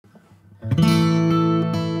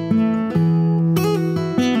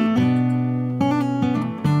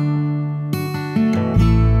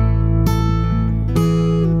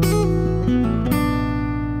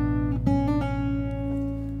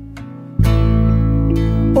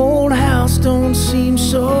Old house don't seem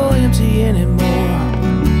so empty anymore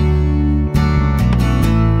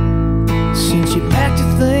since you packed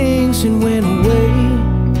your things and went away.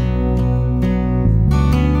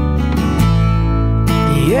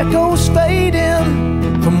 The echoes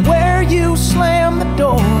fading from where you slammed the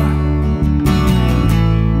door,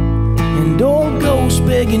 and old ghosts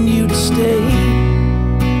begging you to stay.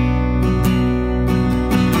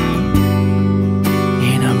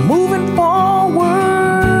 And I'm moving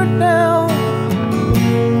forward now,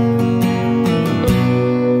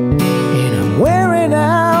 and I'm wearing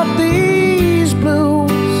out these blues,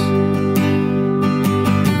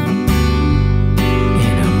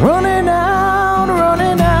 and I'm running out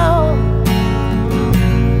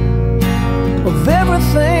of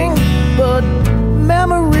everything but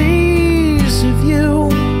memories of you.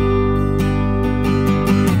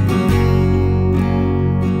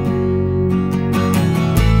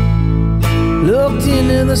 Looked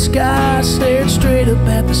into the sky, stared straight up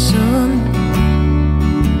at the sun.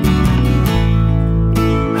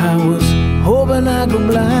 I was hoping I'd go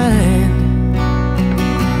blind.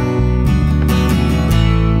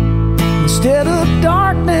 Instead of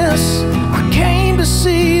darkness, I came to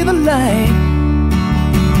see the light.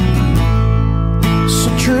 So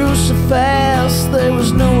true, so fast, there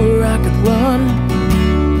was nowhere I could run.